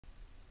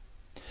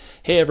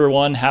Hey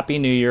everyone, Happy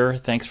New Year.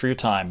 Thanks for your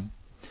time.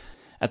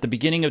 At the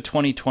beginning of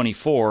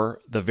 2024,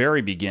 the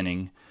very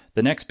beginning,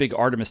 the next big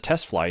Artemis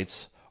test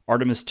flights,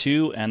 Artemis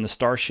II and the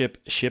Starship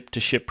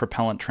ship-to-ship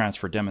propellant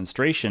transfer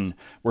demonstration,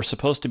 were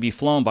supposed to be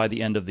flown by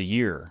the end of the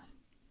year.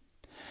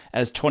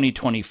 As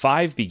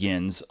 2025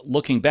 begins,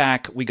 looking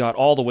back, we got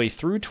all the way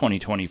through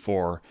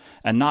 2024,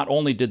 and not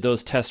only did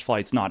those test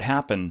flights not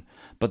happen,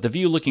 but the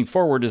view looking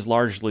forward is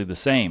largely the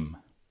same.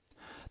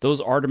 Those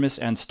Artemis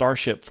and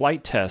Starship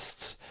flight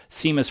tests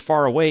seem as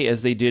far away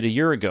as they did a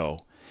year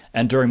ago,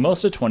 and during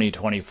most of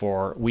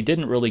 2024, we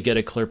didn't really get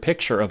a clear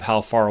picture of how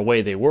far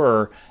away they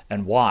were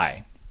and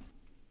why.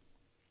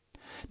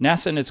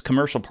 NASA and its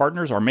commercial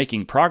partners are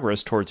making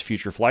progress towards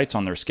future flights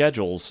on their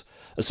schedules,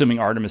 assuming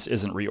Artemis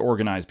isn't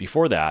reorganized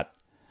before that,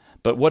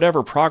 but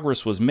whatever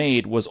progress was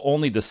made was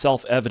only the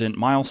self-evident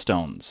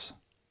milestones.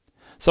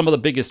 Some of the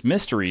biggest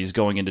mysteries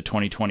going into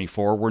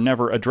 2024 were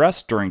never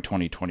addressed during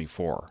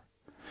 2024.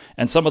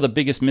 And some of the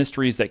biggest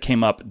mysteries that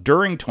came up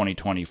during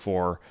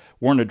 2024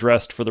 weren't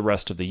addressed for the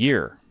rest of the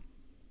year.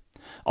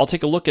 I'll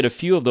take a look at a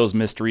few of those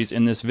mysteries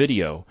in this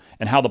video,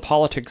 and how the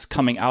politics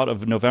coming out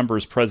of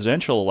November's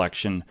presidential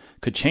election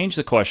could change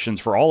the questions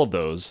for all of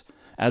those,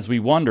 as we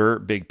wonder,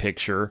 big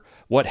picture,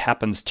 what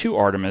happens to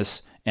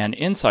Artemis and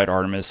inside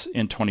Artemis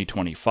in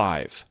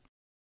 2025.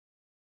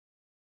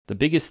 The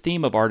biggest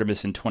theme of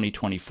Artemis in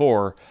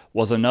 2024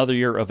 was another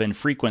year of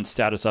infrequent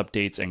status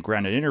updates and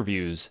granted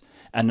interviews,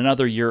 and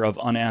another year of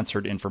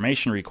unanswered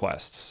information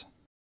requests.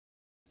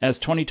 As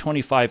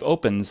 2025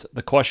 opens,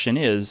 the question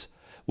is,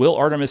 will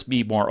Artemis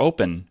be more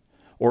open,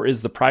 or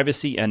is the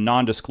privacy and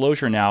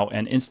non-disclosure now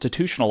an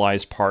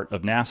institutionalized part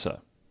of NASA?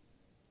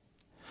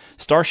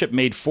 Starship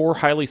made 4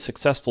 highly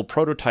successful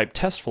prototype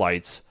test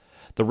flights,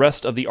 the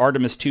rest of the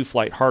Artemis II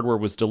flight hardware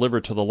was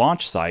delivered to the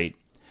launch site,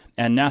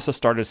 and NASA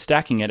started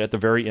stacking it at the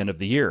very end of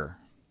the year.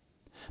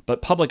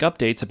 But public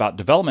updates about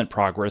development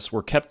progress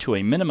were kept to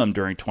a minimum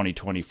during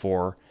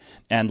 2024,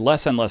 and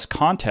less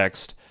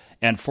context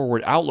and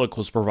forward outlook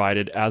was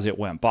provided as it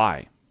went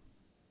by.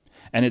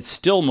 And it's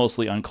still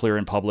mostly unclear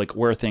in public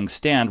where things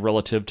stand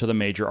relative to the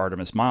major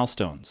Artemis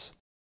milestones.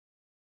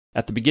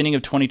 At the beginning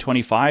of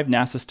 2025,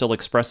 NASA still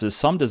expresses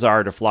some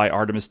desire to fly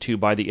Artemis II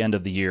by the end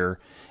of the year,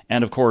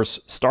 and of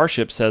course,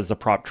 Starship says the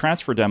prop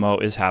transfer demo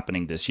is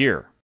happening this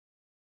year.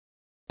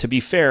 To be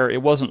fair,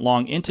 it wasn't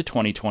long into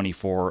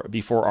 2024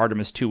 before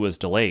Artemis II was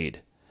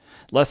delayed.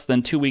 Less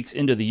than 2 weeks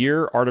into the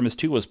year, Artemis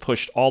II was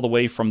pushed all the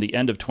way from the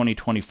end of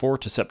 2024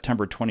 to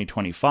September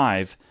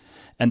 2025,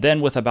 and then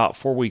with about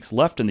 4 weeks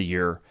left in the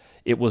year,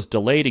 it was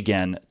delayed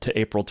again to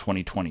April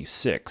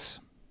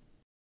 2026.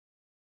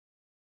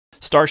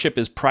 Starship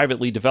is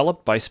privately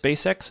developed by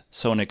SpaceX,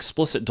 so an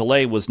explicit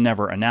delay was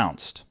never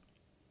announced.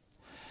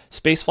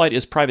 Spaceflight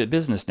is private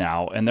business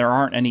now, and there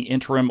aren't any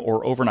interim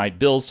or overnight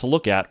bills to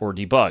look at or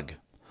debug.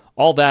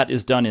 All that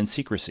is done in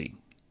secrecy.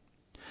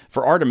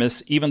 For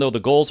Artemis, even though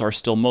the goals are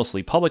still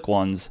mostly public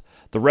ones,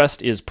 the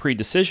rest is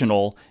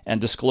pre-decisional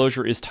and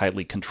disclosure is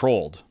tightly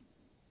controlled.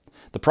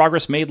 The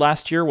progress made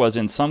last year was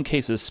in some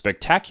cases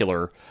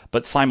spectacular,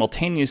 but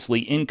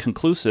simultaneously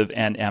inconclusive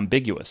and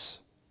ambiguous.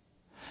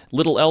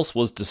 Little else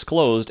was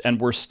disclosed, and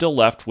we're still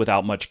left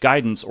without much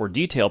guidance or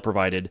detail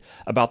provided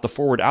about the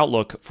forward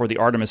outlook for the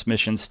Artemis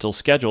mission still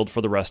scheduled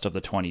for the rest of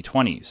the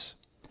 2020s.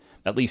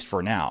 At least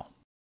for now.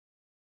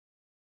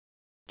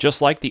 Just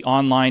like the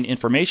online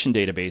information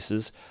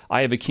databases,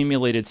 I have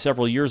accumulated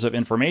several years of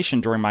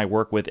information during my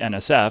work with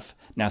NSF,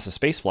 NASA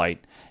Spaceflight,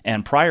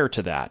 and prior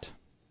to that.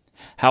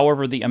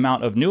 However, the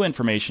amount of new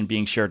information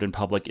being shared in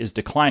public is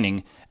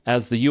declining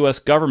as the U.S.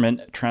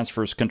 government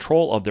transfers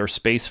control of their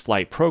space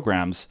flight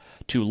programs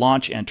to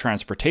launch and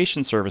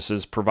transportation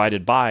services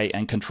provided by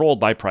and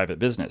controlled by private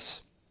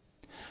business.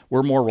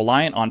 We're more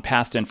reliant on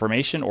past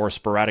information or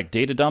sporadic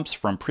data dumps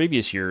from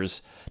previous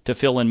years to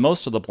fill in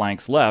most of the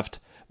blanks left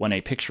when a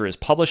picture is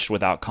published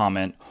without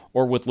comment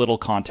or with little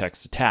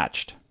context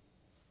attached.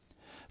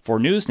 For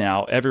news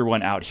now,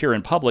 everyone out here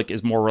in public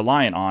is more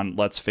reliant on,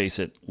 let's face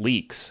it,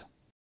 leaks.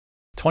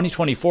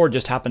 2024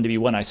 just happened to be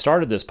when I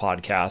started this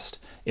podcast,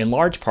 in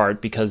large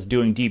part because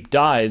doing deep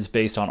dives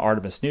based on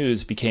Artemis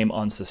news became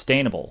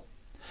unsustainable,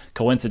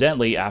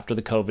 coincidentally after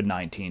the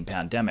COVID-19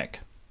 pandemic.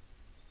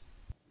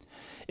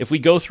 If we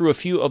go through a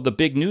few of the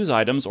big news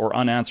items or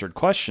unanswered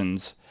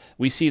questions,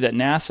 we see that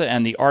NASA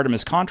and the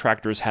Artemis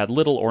contractors had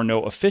little or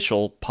no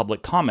official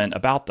public comment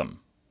about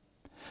them.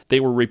 They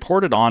were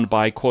reported on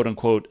by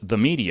quote-unquote the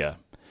media.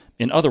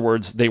 In other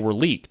words, they were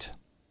leaked.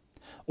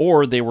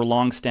 Or they were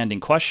long-standing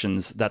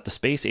questions that the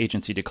space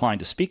agency declined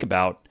to speak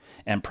about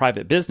and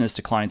private business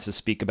declines to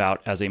speak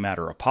about as a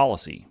matter of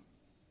policy.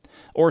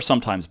 Or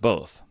sometimes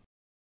both.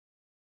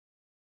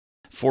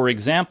 For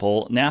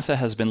example, NASA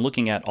has been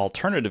looking at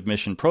alternative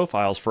mission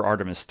profiles for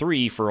Artemis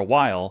III for a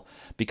while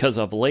because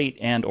of late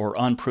and/or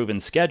unproven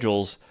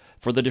schedules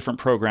for the different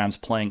programs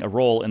playing a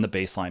role in the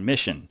baseline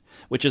mission,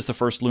 which is the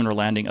first lunar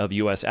landing of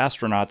U.S.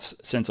 astronauts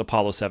since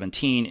Apollo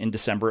 17 in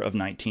December of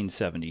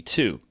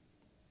 1972.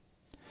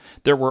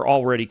 There were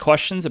already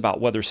questions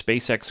about whether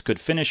SpaceX could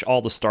finish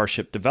all the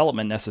Starship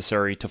development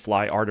necessary to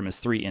fly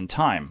Artemis III in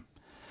time,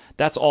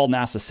 That's all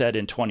NASA said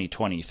in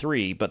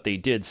 2023, but they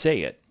did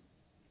say it.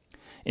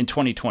 In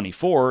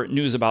 2024,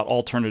 news about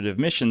alternative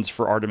missions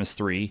for Artemis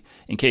III,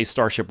 in case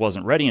Starship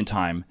wasn't ready in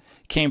time,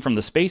 came from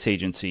the space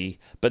agency,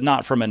 but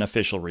not from an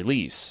official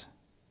release.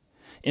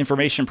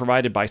 Information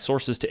provided by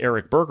sources to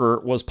Eric Berger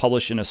was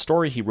published in a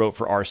story he wrote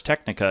for Ars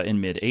Technica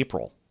in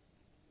mid-April.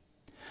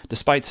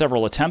 Despite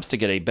several attempts to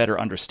get a better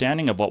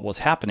understanding of what was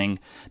happening,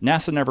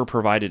 NASA never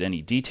provided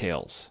any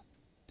details.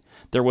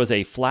 There was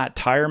a flat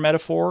tire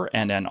metaphor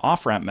and an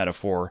off-ramp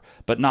metaphor,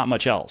 but not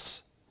much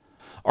else.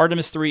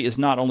 Artemis III is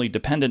not only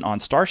dependent on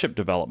Starship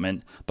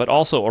development, but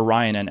also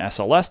Orion and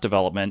SLS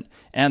development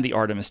and the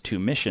Artemis II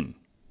mission.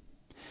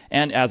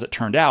 And as it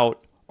turned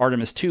out,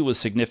 Artemis II was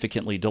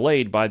significantly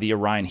delayed by the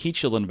Orion heat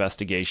shield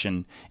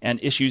investigation and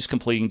issues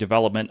completing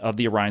development of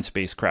the Orion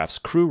spacecraft's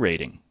crew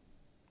rating.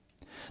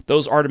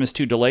 Those Artemis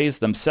II delays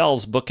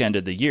themselves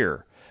bookended the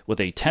year, with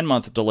a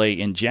 10-month delay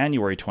in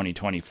January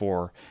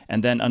 2024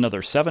 and then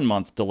another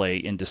 7-month delay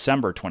in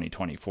December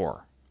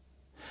 2024.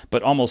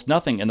 But almost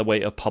nothing in the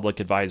way of public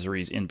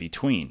advisories in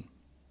between.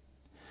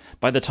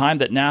 By the time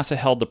that NASA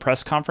held the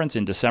press conference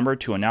in December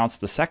to announce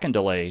the second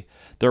delay,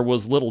 there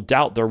was little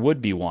doubt there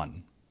would be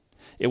one.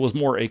 It was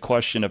more a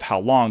question of how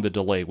long the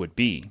delay would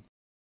be.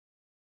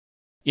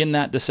 In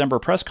that December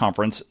press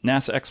conference,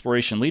 NASA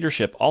exploration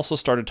leadership also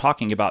started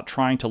talking about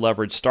trying to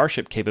leverage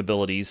Starship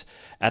capabilities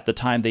at the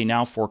time they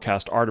now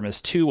forecast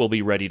Artemis II will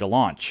be ready to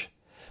launch,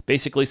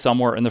 basically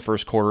somewhere in the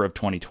first quarter of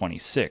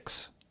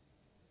 2026.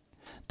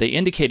 They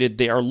indicated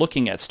they are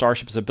looking at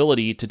Starship's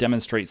ability to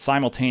demonstrate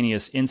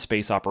simultaneous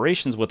in-space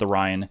operations with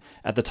Orion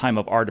at the time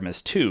of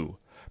Artemis II,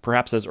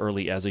 perhaps as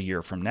early as a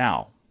year from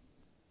now.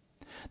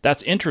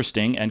 That's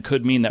interesting and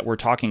could mean that we're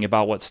talking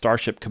about what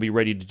Starship could be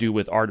ready to do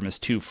with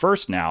Artemis II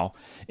first now,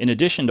 in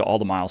addition to all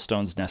the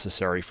milestones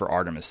necessary for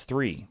Artemis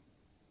III.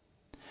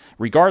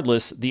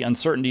 Regardless, the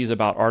uncertainties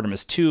about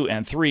Artemis II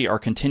and III are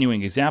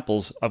continuing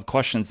examples of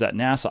questions that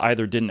NASA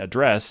either didn't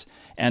address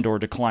and/or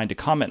declined to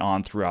comment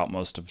on throughout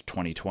most of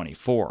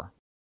 2024.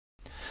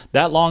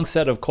 That long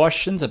set of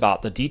questions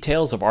about the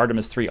details of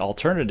Artemis III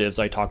alternatives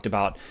I talked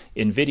about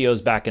in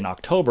videos back in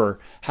October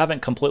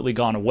haven't completely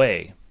gone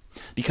away,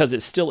 because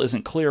it still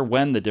isn't clear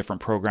when the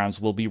different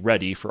programs will be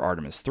ready for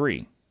Artemis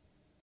III.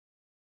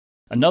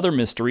 Another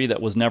mystery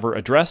that was never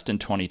addressed in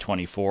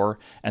 2024,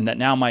 and that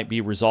now might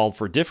be resolved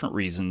for different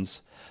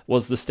reasons,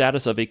 was the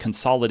status of a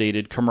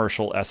consolidated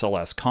commercial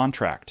SLS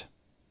contract.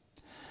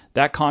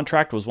 That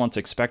contract was once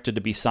expected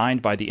to be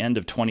signed by the end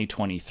of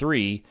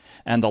 2023,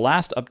 and the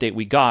last update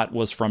we got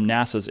was from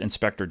NASA's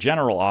Inspector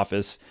General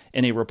Office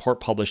in a report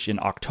published in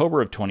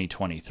October of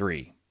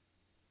 2023.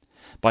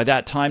 By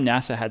that time,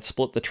 NASA had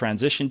split the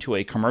transition to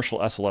a commercial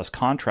SLS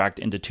contract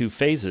into two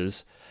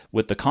phases,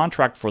 with the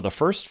contract for the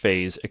first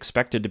phase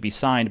expected to be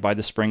signed by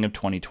the spring of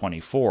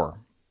 2024.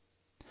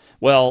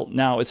 Well,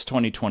 now it's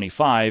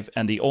 2025,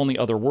 and the only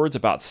other words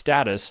about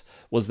status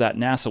was that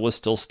NASA was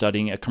still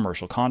studying a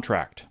commercial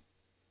contract.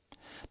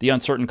 The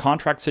uncertain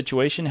contract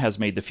situation has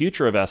made the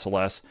future of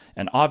SLS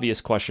an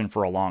obvious question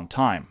for a long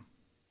time.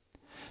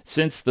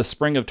 Since the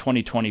spring of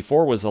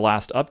 2024 was the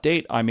last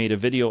update, I made a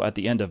video at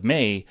the end of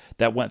May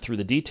that went through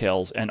the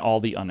details and all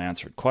the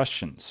unanswered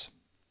questions.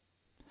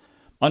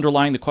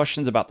 Underlying the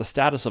questions about the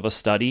status of a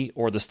study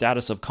or the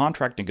status of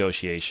contract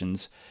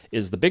negotiations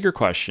is the bigger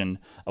question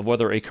of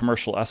whether a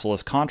commercial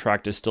SLS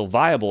contract is still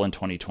viable in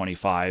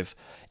 2025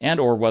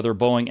 and/or whether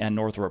Boeing and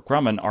Northrop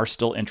Grumman are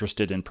still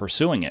interested in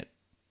pursuing it.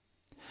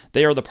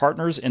 They are the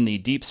partners in the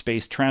Deep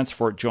Space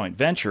Transport joint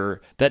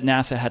venture that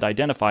NASA had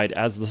identified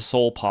as the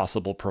sole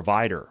possible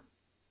provider.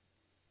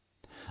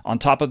 On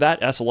top of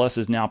that, SLS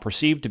is now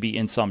perceived to be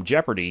in some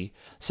jeopardy,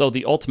 so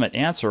the ultimate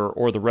answer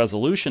or the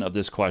resolution of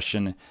this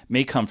question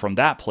may come from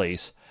that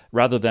place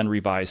rather than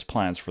revised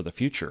plans for the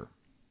future.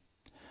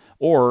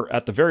 Or,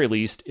 at the very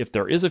least, if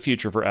there is a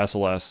future for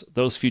SLS,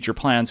 those future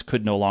plans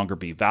could no longer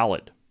be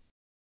valid.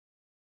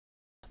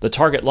 The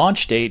target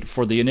launch date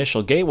for the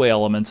initial gateway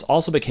elements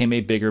also became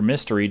a bigger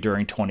mystery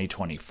during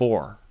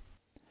 2024.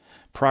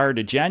 Prior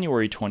to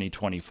January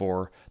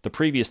 2024, the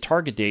previous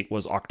target date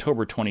was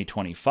October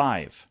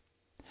 2025.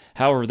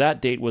 However,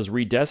 that date was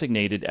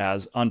redesignated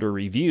as under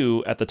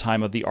review at the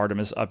time of the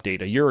Artemis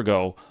update a year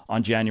ago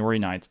on January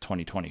 9,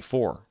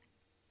 2024.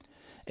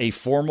 A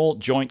formal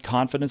joint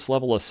confidence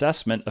level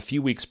assessment a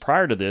few weeks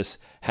prior to this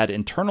had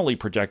internally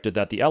projected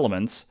that the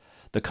elements,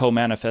 the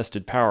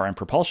co-manifested power and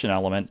propulsion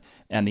element,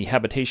 and the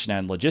habitation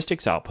and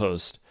logistics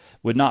outpost,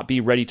 would not be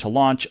ready to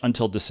launch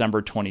until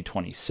December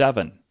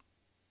 2027.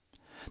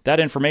 That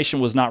information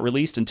was not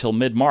released until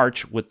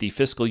mid-March with the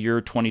fiscal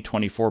year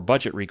 2024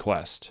 budget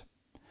request.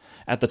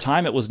 At the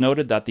time, it was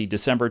noted that the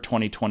December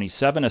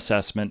 2027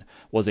 assessment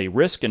was a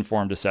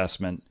risk-informed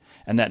assessment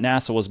and that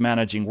NASA was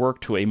managing work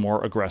to a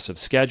more aggressive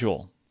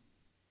schedule.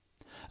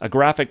 A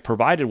graphic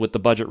provided with the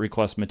budget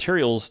request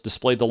materials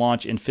displayed the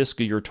launch in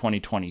fiscal year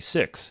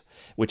 2026,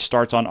 which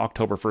starts on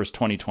October 1,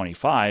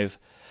 2025,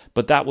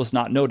 but that was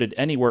not noted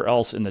anywhere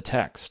else in the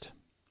text.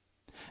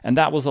 And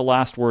that was the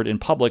last word in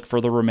public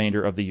for the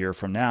remainder of the year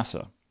from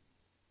NASA.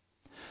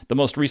 The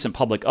most recent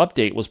public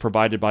update was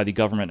provided by the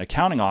Government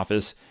Accounting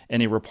Office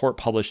in a report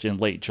published in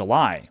late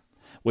July,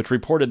 which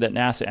reported that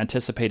NASA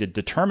anticipated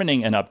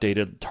determining an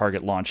updated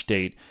target launch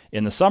date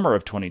in the summer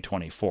of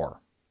 2024.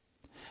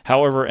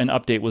 However, an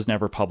update was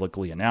never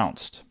publicly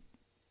announced.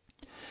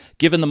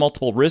 Given the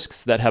multiple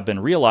risks that have been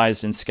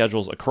realized in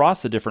schedules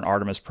across the different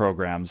Artemis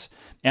programs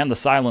and the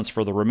silence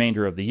for the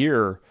remainder of the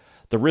year,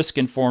 the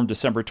risk-informed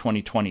December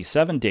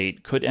 2027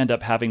 date could end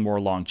up having more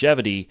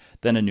longevity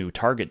than a new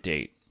target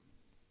date.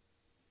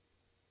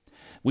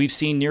 We've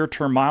seen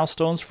near-term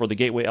milestones for the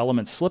Gateway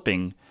element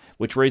slipping,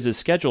 which raises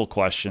schedule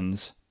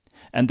questions,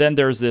 and then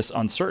there's this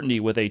uncertainty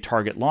with a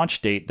target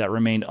launch date that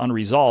remained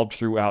unresolved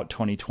throughout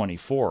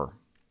 2024.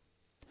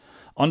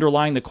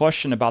 Underlying the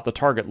question about the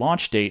target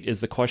launch date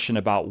is the question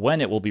about when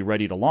it will be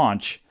ready to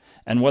launch,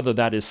 and whether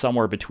that is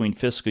somewhere between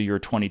fiscal year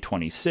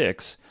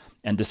 2026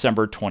 and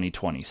December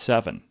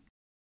 2027.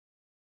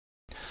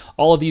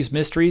 All of these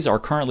mysteries are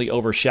currently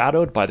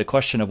overshadowed by the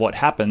question of what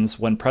happens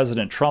when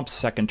President Trump's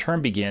second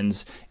term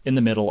begins in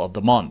the middle of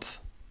the month.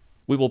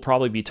 We will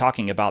probably be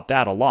talking about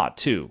that a lot,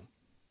 too.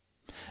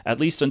 At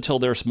least until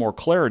there's more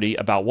clarity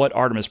about what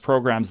Artemis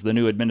programs the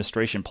new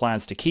administration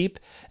plans to keep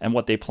and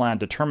what they plan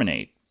to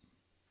terminate.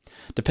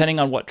 Depending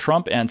on what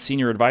Trump and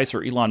senior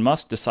advisor Elon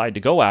Musk decide to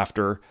go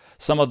after,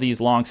 some of these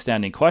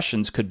long-standing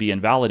questions could be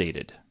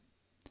invalidated.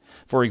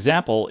 For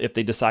example, if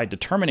they decide to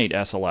terminate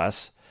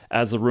SLS,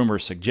 as the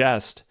rumors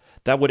suggest,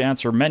 that would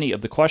answer many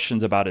of the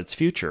questions about its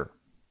future,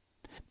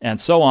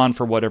 and so on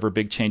for whatever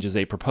big changes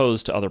they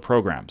propose to other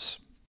programs.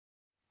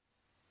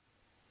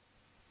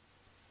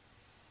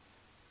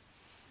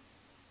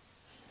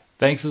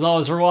 Thanks as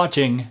always for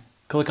watching.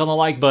 Click on the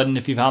like button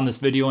if you found this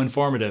video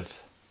informative.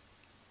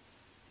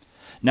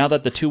 Now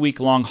that the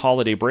 2-week-long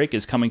holiday break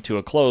is coming to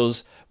a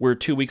close, we're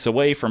 2 weeks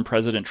away from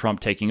President Trump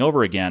taking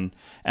over again,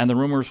 and the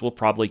rumors will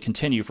probably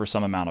continue for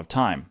some amount of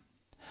time.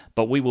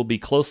 But we will be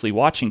closely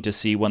watching to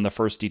see when the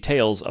first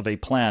details of a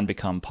plan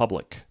become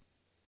public.